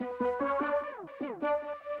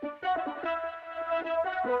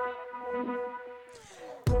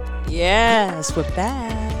Yes, we're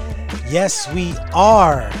back. Yes, we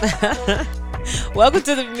are. Welcome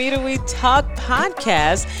to the Meet and We Talk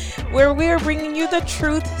podcast, where we are bringing you the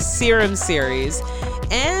Truth Serum series.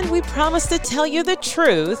 And we promise to tell you the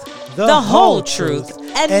truth, the whole truth,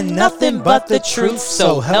 and nothing but the truth,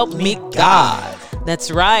 so help me God. That's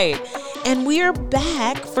right. And we are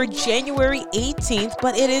back for January 18th,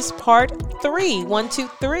 but it is part 3, 1, 2,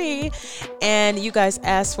 3. And you guys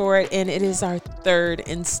asked for it, and it is our third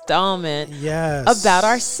installment about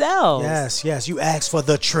ourselves. Yes. You asked for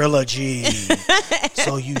the trilogy,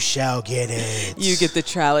 so you shall get it. You get the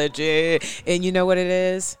trilogy. And you know what it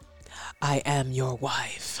is? I am your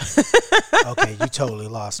wife. Okay, you totally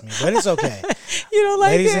lost me, but it's okay. You don't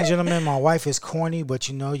like Ladies it? and gentlemen, my wife is corny, but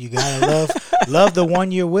you gotta love the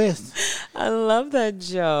one you're with. I love that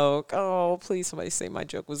joke. Oh, please, somebody say my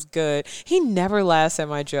joke was good. He never laughs at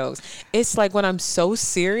my jokes. It's like when I'm so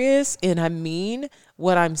serious and I mean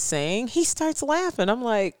what I'm saying, he starts laughing. I'm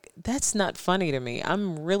like, that's not funny to me.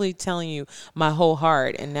 I'm really telling you my whole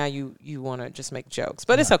heart, and now you want to just make jokes.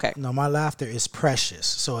 But it's okay. No, my laughter is precious.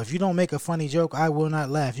 So if you don't make a funny joke, I will not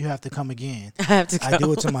laugh. You have to come again. I have to come. I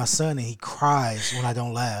do it to my son, and he cries when I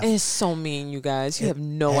don't laugh. It's so mean, you guys. You have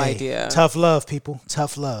no idea. Tough love, people.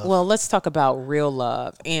 Tough love. Well, let's talk about real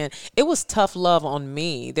love. And it was tough love on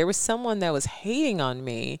me. There was someone that was hating on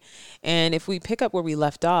me. And if we pick up where we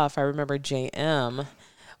left off, I remember JM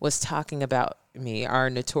was talking about me, our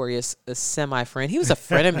notorious semi-friend. He was a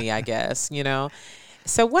friend of me, I guess,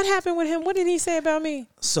 So what happened with him? What did he say about me?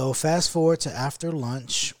 So fast forward to after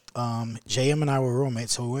lunch, JM and I were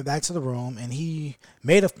roommates. So we went back to the room, and he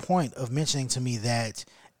made a point of mentioning to me that,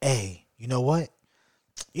 hey, you know what?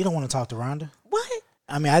 You don't want to talk to Rhonda? What?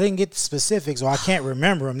 I mean, I didn't get the specifics, or I can't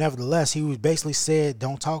remember him. Nevertheless, he basically said,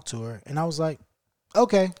 don't talk to her. And I was like,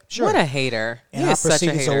 okay, sure. What a hater. And I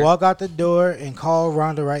proceeded to walk out the door and call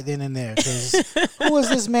Rhonda right then and there. Because who is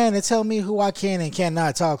this man to tell me who I can and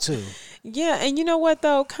cannot talk to? Yeah, and you know what,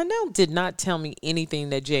 though? Connell did not tell me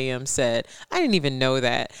anything that JM said. I didn't even know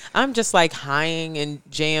that. I'm just like hiding in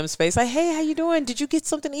JM's face, like, hey, how you doing? Did you get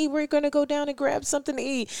something to eat? We're going to go down and grab something to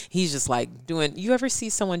eat. He's just like doing, you ever see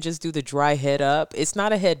someone just do the dry head up? It's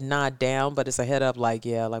not a head nod down, but it's a head up like,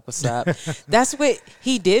 yeah, like, what's up? That's what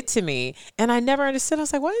he did to me, and I never understood. I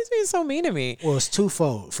was like, why is he being so mean to me? Well, it's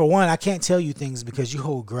twofold. For one, I can't tell you things because you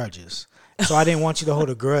hold grudges. So I didn't want you to hold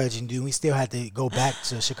a grudge, and we still had to go back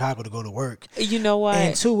to Chicago to go to work. You know what?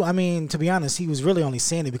 And two, I mean, to be honest, he was really only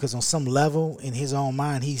saying it because on some level in his own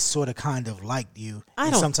mind, he sort of kind of liked you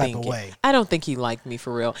in some type of way. I don't think he liked me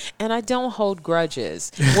for real. And I don't hold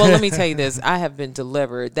grudges. Well, let me tell you this. I have been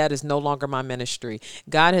delivered. That is no longer my ministry.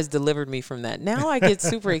 God has delivered me from that. Now I get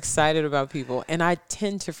super excited about people, and I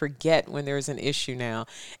tend to forget when there's an issue now.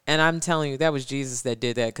 And I'm telling you, that was Jesus that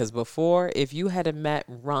did that. Because before, if you had met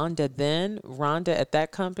Rhonda at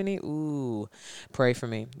that company, ooh, pray for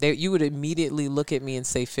me. You would immediately look at me and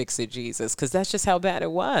say, fix it, Jesus, because that's just how bad it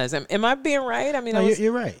was. Am I being right? I mean, no,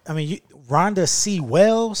 you're right. I mean, Rhonda C.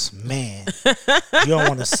 Wells, man, you don't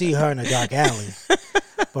want to see her in a dark alley.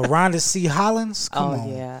 But Rhonda C. Hollins, come on.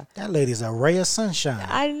 Yeah. That lady's a ray of sunshine.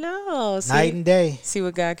 I know. Night and day. See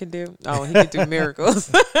what God can do? Oh, he can do miracles.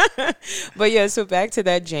 But yeah, so back to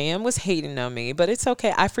that, JM was hating on me, but it's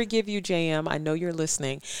okay. I forgive you, JM. I know you're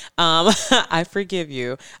listening. I forgive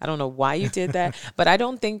you. I don't know why you did that, but I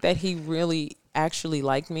don't think that he really actually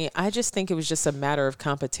liked me. I just think it was just a matter of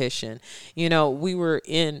competition. We were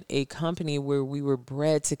in a company where we were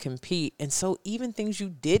bred to compete. And so even things you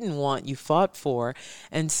didn't want, you fought for.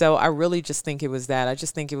 And so I really just think it was that. I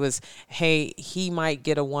just think it was, hey, he might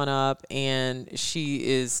get a one up and she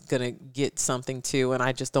is going to get something too. And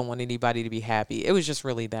I just don't want anybody to be happy. It was just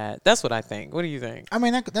really that. That's what I think. What do you think? I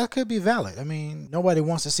mean, that could be valid. I mean, nobody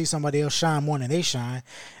wants to see somebody else shine more than they shine,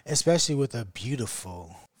 especially with a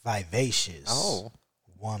beautiful, vivacious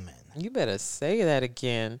woman. You better say that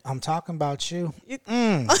again. I'm talking about you.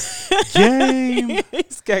 Game.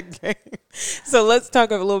 He's got game. So let's talk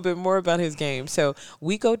a little bit more about his game. So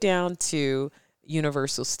we go down to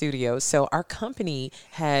Universal Studios. So our company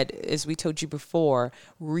had, as we told you before,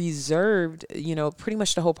 reserved, pretty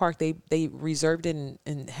much the whole park. They reserved it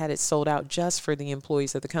and had it sold out just for the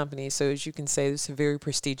employees of the company. So as you can say, it's a very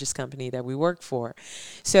prestigious company that we work for.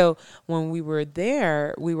 So when we were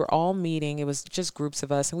there, we were all meeting. It was just groups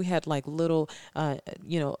of us, and we had like little, a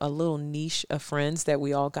little niche of friends that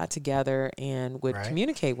we all got together and would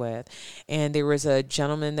communicate with. And there was a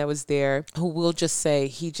gentleman that was there who, we'll just say,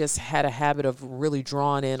 he just had a habit of really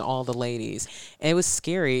drawing in all the ladies. And it was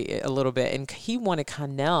scary a little bit. And he wanted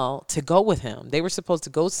Connell to go with him. They were supposed to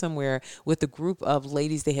go somewhere with a group of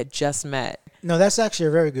ladies they had just met. No, that's actually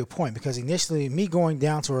a very good point, because initially me going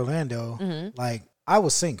down to Orlando, like, I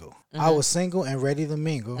was single. I was single and ready to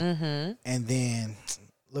mingle. And then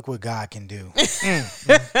look what God can do.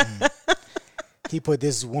 He put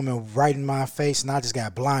this woman right in my face, and I just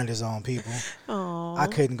got blinders on, people. Aww. I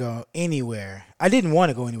couldn't go anywhere. I didn't want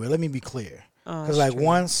to go anywhere. Let me be clear. Because like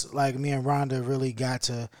once like me and Rhonda really got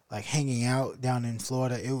to like hanging out down in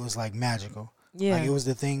Florida, it was like magical. Yeah. Like it was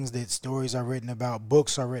the things that stories are written about,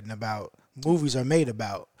 books are written about, movies are made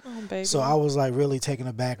about. Oh, baby. So I was like really taken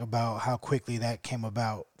aback about how quickly that came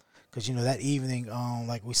about. Because, you know, that evening,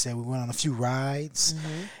 like we said, we went on a few rides.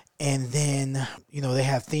 And then, you know, they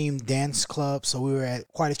have themed dance clubs. So we were at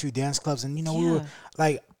quite a few dance clubs. And, you know, we were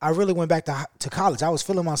like, I really went back to college. I was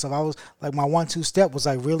feeling myself. I was like, my 1-2 step was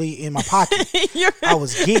like really in my pocket. I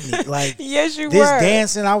was getting it. Like, yes, you this were.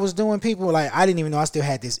 dancing I was doing, people, like, I didn't even know I still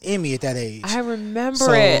had this in me at that age. I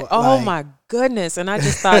remember it. Oh, like, my goodness. And I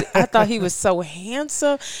just thought, I thought he was so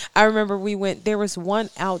handsome. I remember there was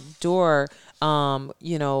one outdoor,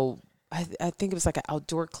 you know, I think it was like an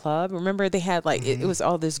outdoor club. Remember they had like, it was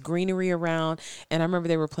all this greenery around, and I remember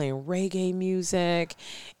they were playing reggae music,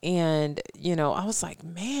 and, you know, I was like,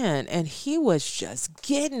 man, and he was just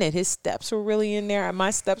getting it. His steps were really in there.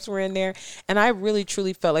 My steps were in there, and I really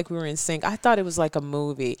truly felt like we were in sync. I thought it was like a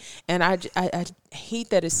movie, and I hate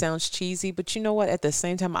that it sounds cheesy, but you know what? At the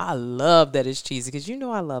same time, I love that it's cheesy, because you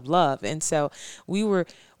know I love love. And so we were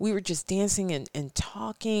just dancing and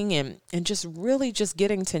talking and just really just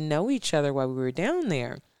getting to know each other while we were down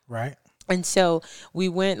there. Right. And so we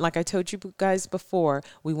went, like I told you guys before,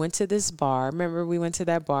 we went to this bar. Remember, we went to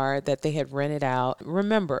that bar that they had rented out.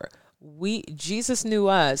 Remember, Jesus knew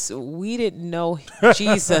us. We didn't know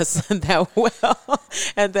Jesus that well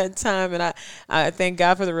at that time. And I thank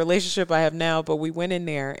God for the relationship I have now. But we went in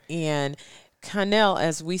there, and Connell,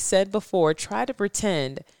 as we said before, tried to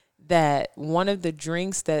pretend that one of the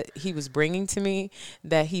drinks that he was bringing to me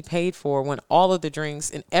that he paid for, when all of the drinks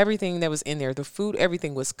and everything that was in there, the food,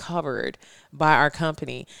 everything was covered by our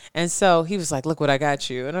company. And so he was like, look what I got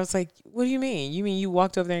you. And I was like, what do you mean? You mean you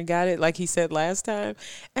walked over there and got it like he said last time?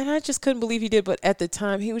 And I just couldn't believe he did. But at the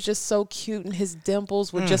time, he was just so cute, and his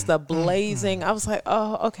dimples were just blazing. I was like,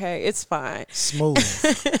 oh, okay, it's fine. Smooth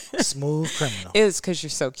criminal. It's because you're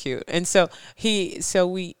so cute. And so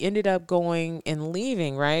we ended up going and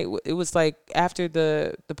leaving, right? It was like after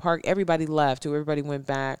the park, everybody left. Everybody went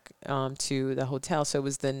back to the hotel. So it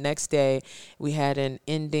was the next day. We had an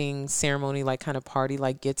ending ceremony, like kind of party,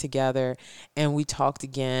 like get together, and we talked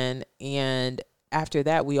again. And after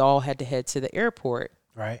that, we all had to head to the airport.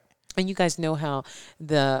 Right. And you guys know how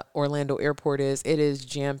the Orlando airport is. It is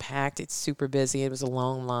jam-packed. It's super busy. It was a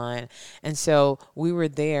long line. And so we were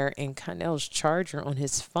there, and Connell's charger on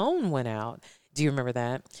his phone went out. Do you remember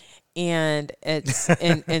that? And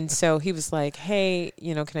and so he was like, hey,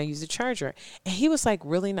 you know, can I use the charger? And he was like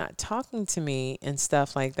really not talking to me and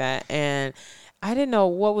stuff like that. And I didn't know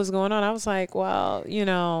what was going on. I was like, well, you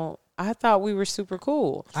know, I thought we were super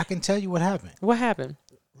cool. I can tell you what happened. What happened?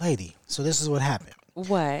 Lady, so this is what happened.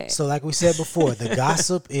 What? So like we said before, the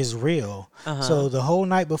gossip is real. So the whole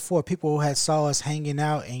night before, people had saw us hanging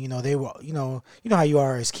out, and, you know, they were, you know how you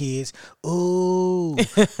are as kids. Ooh,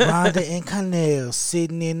 Rhonda and Connell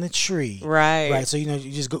sitting in the tree. Right. So, you know,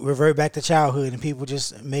 you just revert back to childhood, and people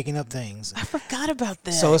just making up things. I forgot about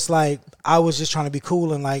that. So it's like, I was just trying to be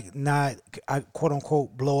cool and like not, quote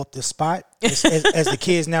unquote, blow up the spot. As the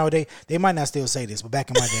kids nowadays, they might not still say this, but back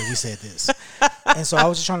in my day, we said this. And so I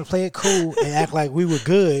was just trying to play it cool and act like we were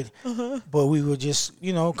good, but we were just,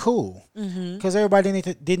 you know, cool. Because everybody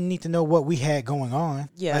didn't need to know what we had going on.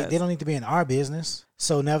 Yes. Like, they don't need to be in our business.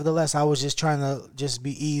 So nevertheless, I was just trying to just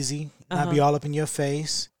be easy, not be all up in your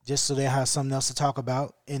face, just so they have something else to talk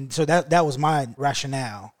about. And so that was my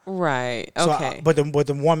rationale. Right. So Okay. But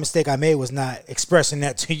the one mistake I made was not expressing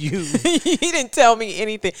that to you. He didn't tell me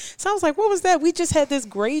anything. So I was like, what was that? We just had this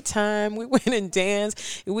great time. We went and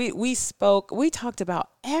danced. We spoke. We talked about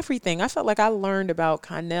everything. I felt like I learned about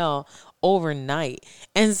Connell overnight.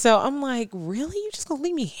 And so I'm like, really? You just gonna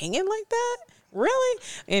leave me hanging like that? Really?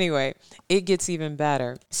 Anyway, it gets even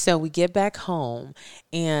better. So we get back home,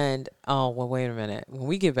 and wait a minute. When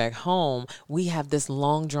we get back home, we have this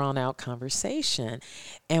long drawn out conversation.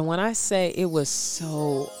 And when I say it was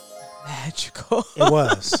so magical. It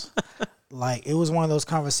was. like, it was one of those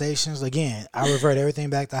conversations. Again, I revert everything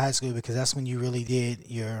back to high school because that's when you really did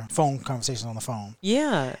your phone conversations on the phone.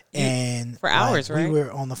 Yeah. And for hours, like, right? We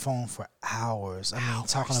were on the phone for hours. I mean,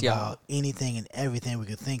 talking about anything and everything we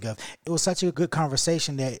could think of. It was such a good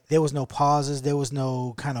conversation that there was no pauses. There was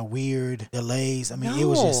no kind of weird delays. I mean, it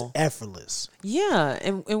was just effortless. Yeah.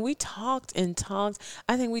 And we talked and talked.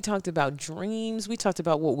 I think we talked about dreams. We talked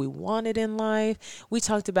about what we wanted in life. We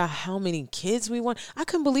talked about how many kids we want. I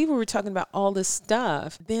couldn't believe we were talking about all this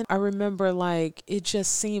stuff. Then I remember, like, it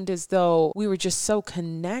just seemed as though we were just so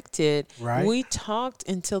connected. Right. We talked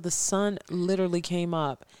until the sun literally came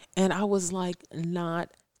up, and I was like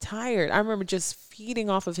not tired. I remember just feeding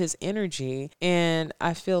off of his energy, and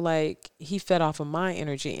I feel like he fed off of my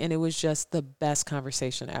energy, and it was just the best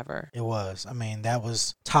conversation ever. It was. I mean, that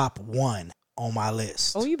was top one on my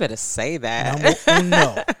list. Oh, you better say that. Number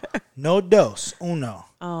uno. No dos. Uno.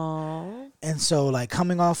 Oh. And so, like,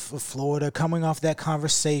 coming off of Florida, coming off that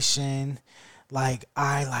conversation, like,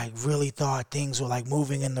 I, like, really thought things were, like,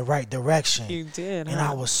 moving in the right direction. You did, And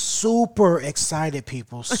huh? I was super excited,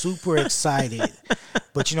 people. Super excited.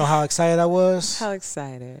 But you know how excited I was? How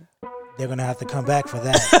excited. They're going to have to come back for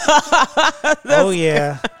that. Oh,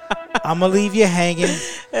 yeah. I'm going to leave you hanging.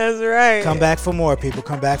 That's right. Come back for more, people.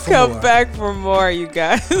 Come back for more. Come back for more, you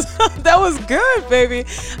guys. That was good, baby.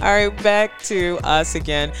 All right, back to us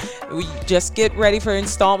again. We just get ready for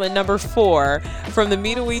installment number 4 from the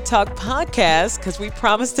Me to We Talk podcast, because we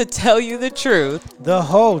promised to tell you the truth. The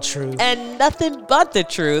whole truth. And nothing but the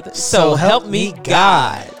truth. So help me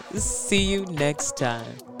God. See you next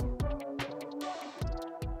time.